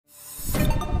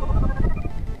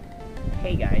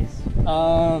Hey guys.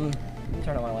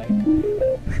 Turn on my light. You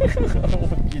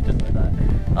just heard that.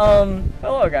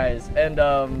 Hello guys, and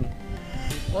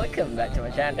welcome back to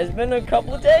my channel. It's been a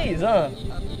couple of days, huh?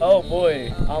 Oh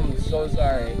boy, I'm so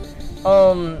sorry.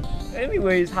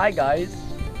 Anyways, hi guys.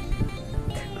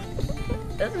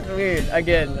 This is weird.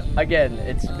 Again,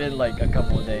 it's been like a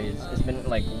couple of days. It's been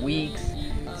like weeks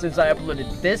since I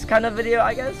uploaded this kind of video,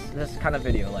 I guess. This kind of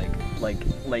video, like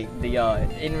the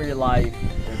in real life,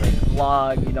 or like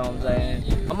vlog, you know what I'm saying?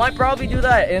 I might probably do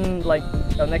that in like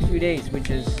the next few days,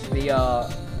 which is the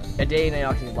a day in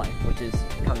Aoxy's life, which is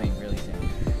coming really soon.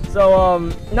 So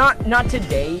not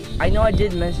today. I know I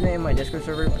did mention it in my Discord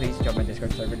server. Please join my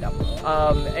Discord server down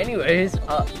below. Anyways,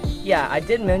 yeah, I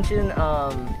did mention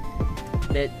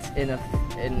it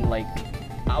in like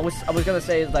I was gonna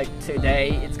say like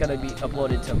today. It's gonna be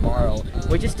uploaded tomorrow,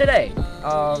 which is today.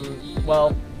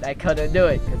 Well, I couldn't do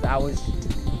it because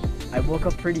I woke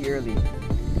up pretty early,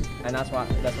 and that's what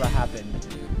happened.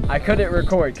 I couldn't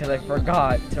record because I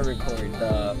forgot to record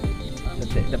the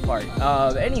part.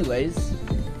 Anyways,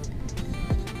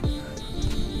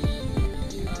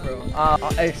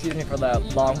 excuse me for the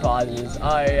long pauses.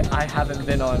 I haven't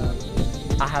been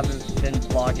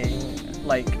vlogging.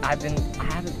 Like I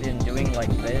haven't been doing like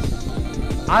this.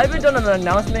 I haven't done an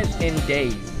announcement in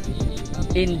days.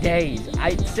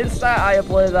 Since that I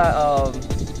uploaded that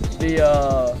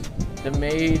the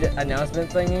made announcement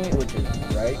thingy, which is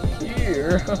right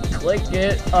here. Click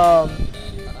it. I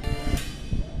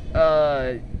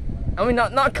mean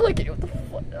not click it. What the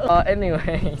fuck?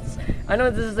 Anyways, I know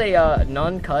this is a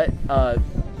non-cut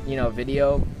you know,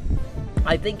 video.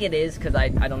 I think it is because I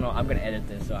don't know. I'm gonna edit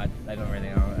this, so I don't really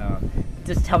know.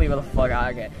 Just tell me what the fuck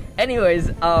I get. Anyways,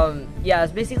 yeah,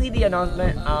 it's basically the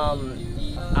announcement.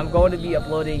 I'm going to be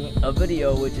uploading a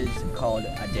video which is called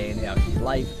A Day in Aoxy's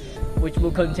Life, which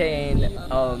will contain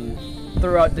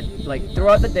throughout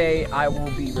the day I will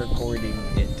be recording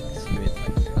it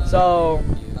smoothly. So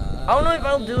I don't know if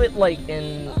I'll do it like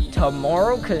in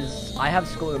tomorrow because I have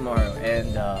school tomorrow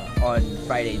and on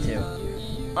Friday too.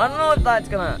 I don't know if that's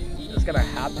gonna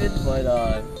happen, but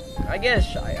I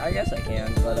guess I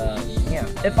can, but yeah.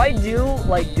 If I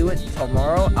do it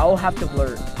tomorrow, I'll have to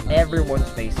blur everyone's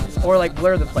faces or like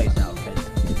blur the place out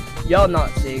because y'all not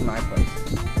seeing my place.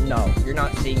 No, you're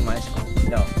not seeing my school.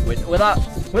 No,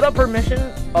 without permission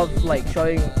of like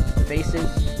showing faces,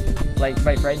 like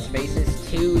my friends' faces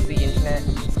to the internet.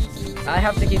 I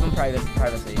have to keep them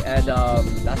privacy, and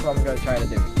that's what I'm gonna try to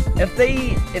do. If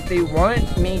they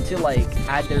want me to like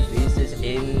add their faces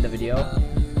in the video,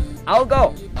 I'll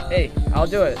go. Hey, I'll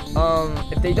do it.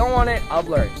 If they don't want it, I'll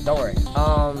blur it. Don't worry.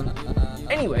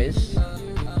 Anyways,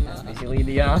 that's basically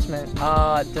the announcement.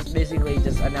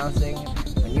 Just announcing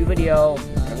a new video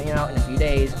coming out in a few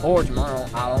days or tomorrow.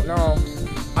 I don't know.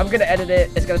 I'm gonna edit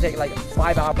it. It's gonna take like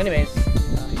 5 hours. Anyways,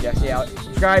 check it out.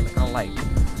 Subscribe and like.